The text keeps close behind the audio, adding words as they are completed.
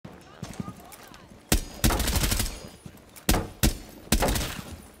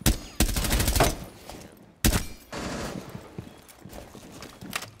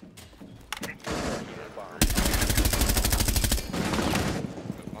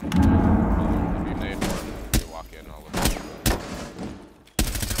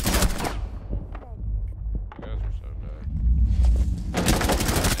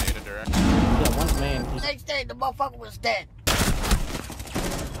was dead.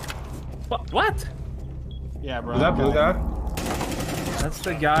 What? Yeah, bro. Is that blue guy? That's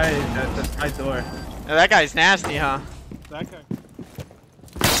the guy at the side door. Yeah, that guy's nasty, huh? That guy.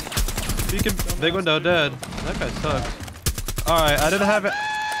 Beacon, big window, dead. That guy sucks. Alright, I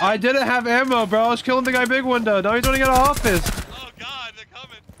didn't have ammo, bro. I was killing the guy big window. Now he's running out of office. Oh god, they're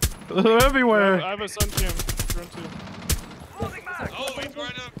coming. They're everywhere. I have a sun cam. Run to. Oh, he's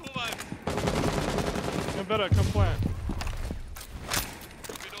right on cool line. You better come plant.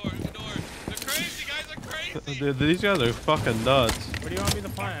 Good door, good door. They're crazy, guys are crazy. Dude, these guys are fucking nuts. Where do you want me to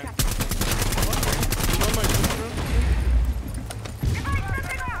plant? What? You know my sister?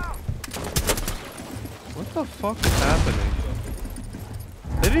 What the fuck is happening?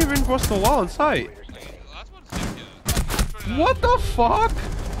 They didn't even cross the wall in sight. What the fuck?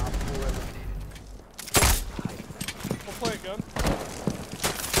 Go play it, gun.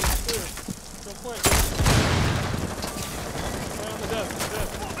 Here. Go play it. Play on the death.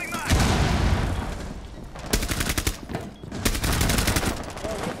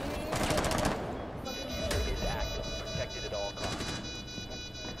 Protected at all costs.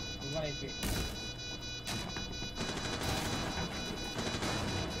 He's 1 HP.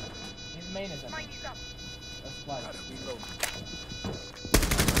 His main is up. That's supplies.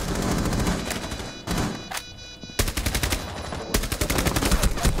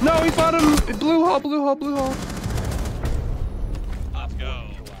 No, he found him. Blue hole. Let's go.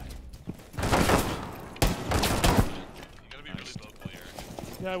 You gotta be really local here.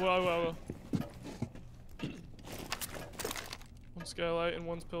 Yeah, I will. One skylight and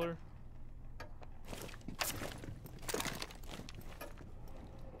one's pillar.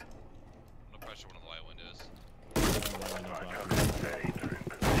 No pressure one of the light windows.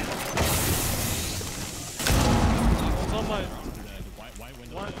 One's on my... White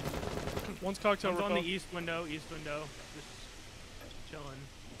window. One's cocktail. One's on the east window. Just chilling.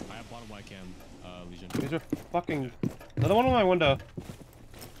 I have bottom white cam, Legion. These are fucking... Another one on my window.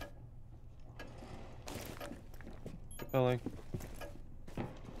 Filling.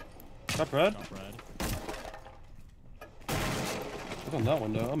 Top red? Top red. What's on that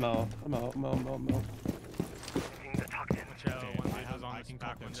window? I'm out. Watch out, one window's on this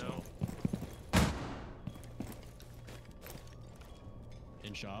back window.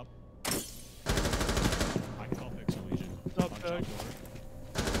 In shop. I can call Pixel Legion. Top tag.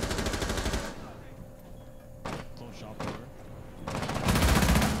 Close shop door.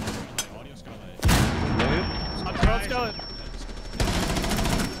 Audio skylight. Top skylight.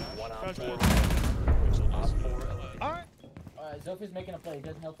 Alright, Zofie's making a play. He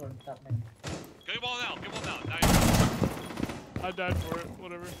doesn't help for him. Top man. Get him all out, Nice. I died for it.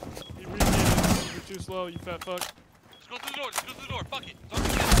 Whatever. You regained. You're too slow, you fat fuck. Just go through the door, fuck it.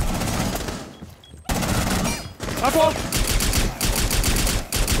 Apple!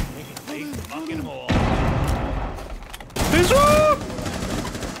 Big fucking hole. He's up!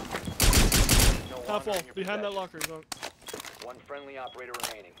 Top wall. Behind that locker. Don't One friendly operator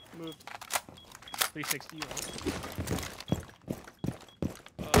remaining. move. 360.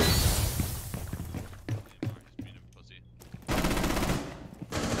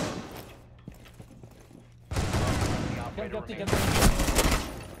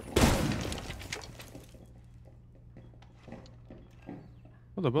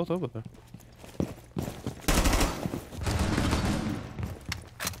 Oh, they're both over there.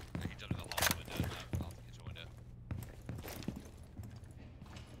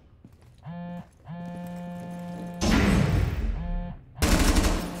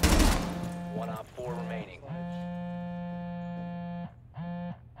 One op 4 remaining.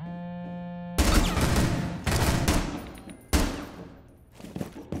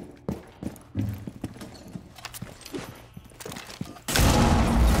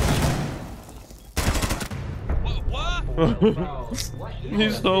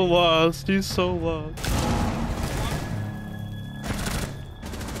 He's so lost. He's so lost.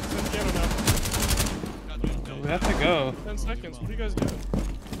 We have to go. 10 seconds. What are you guys doing?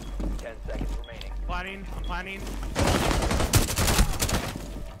 10 seconds remaining. I'm planning.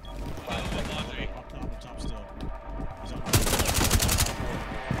 Top still. He's on.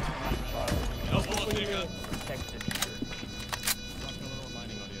 Protect the diffuser. Dropping a little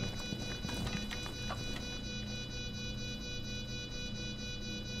mining audio.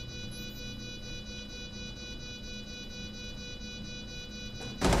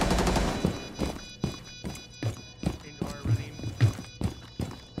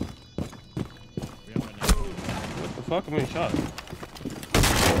 Fuck, I'm getting shot.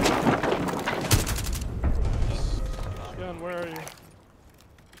 Gun, where are you?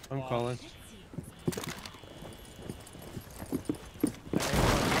 I'm calling.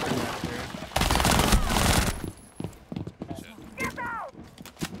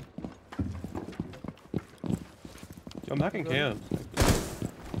 I'm not in camp.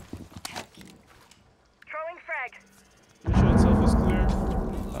 Throwing frag. Your shot itself is clear.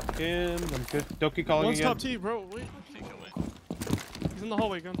 Lock in. I'm good. Doki calling One's again. top T, bro. Wait. He's in the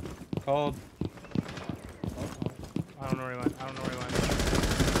hallway, gun. Called. I don't know where he went. I don't know where he went.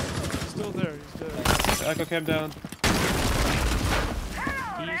 He's still there. He's dead. Echo cam down. He's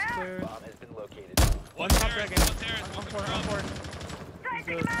clear. Bomb has been located. One top terrace, dragon. one terrace, On one port, on drum. port. He's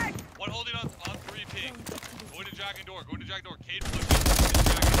dead. One holding on 3 ping. Go into dragon door, go into dragon door. Cade pushing.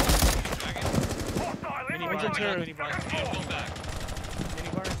 Dragon. Mini One's bar. in terrace. Mini bar. Cade pull back. Mini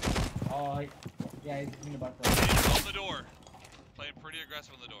bar. Oh, yeah, he's in the bar. Cade on the door. Playing pretty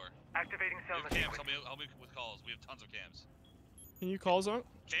aggressive on the door. Activating We cell have cams, help me with calls. We have tons of cams. Can you call zone?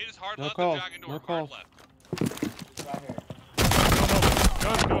 Cade is hard No left calls, of dragon door, no hard calls. left. He's right here.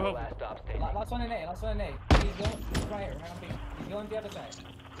 Gun, go help. Last stop standing. Last one in A, last one in A. He's going right here, right on B. He's going the other side.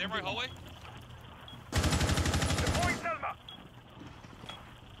 Same right hallway. Deploying Selma.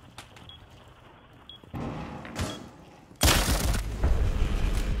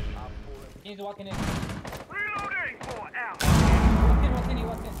 He's walking in. Reloading. 4 out. Walked in, he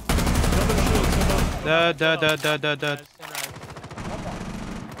walked in. Jump in the shield, Simba. Dead.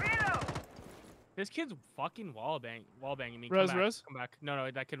 Reload. This kid's fucking wallbanging me. Res, Come back. res. Come back.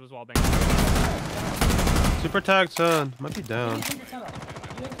 No, that kid was wallbanging. Super tagged son. Might be down. He's in the sunlight.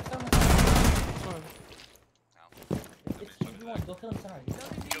 He's in the sunlight. It's fine. It's 2v1, go kill him sunlight.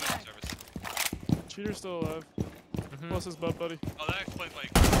 Kill him service. Cheater's still alive. Plus his butt buddy. Oh, that explains like.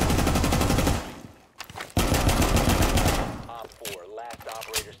 Op 4, last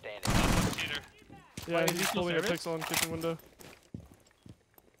operator standing. Cheater. Yeah, Wait, is he he's still holding a service? pixel on kitchen window.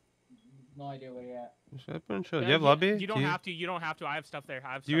 No idea where you're at. You have lobby? You don't have to. You don't have to. I have stuff there.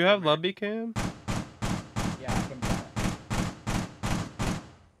 I have Do stuff you have there. lobby cam? Yeah, I can do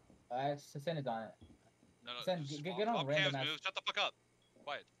that. Send it on it. No, Send, just get swap on random cams, ass. move. Shut the fuck up.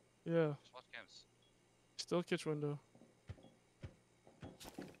 Quiet. Yeah. Swap cams. Still kitchen window.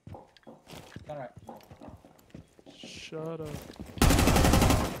 Sunlight. Shut up.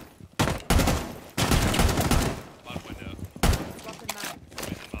 Bottom window.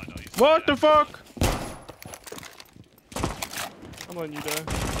 No, he's What the fuck? I'm letting you die.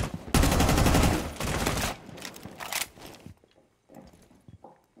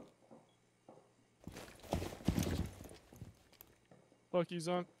 Fuck you,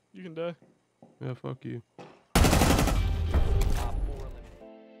 Zonk. You can die. Yeah, fuck you. Op 4 eliminated.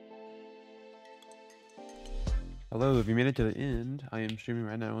 Hello, if you made it to the end, I am streaming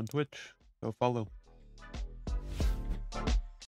right now on Twitch. Go follow.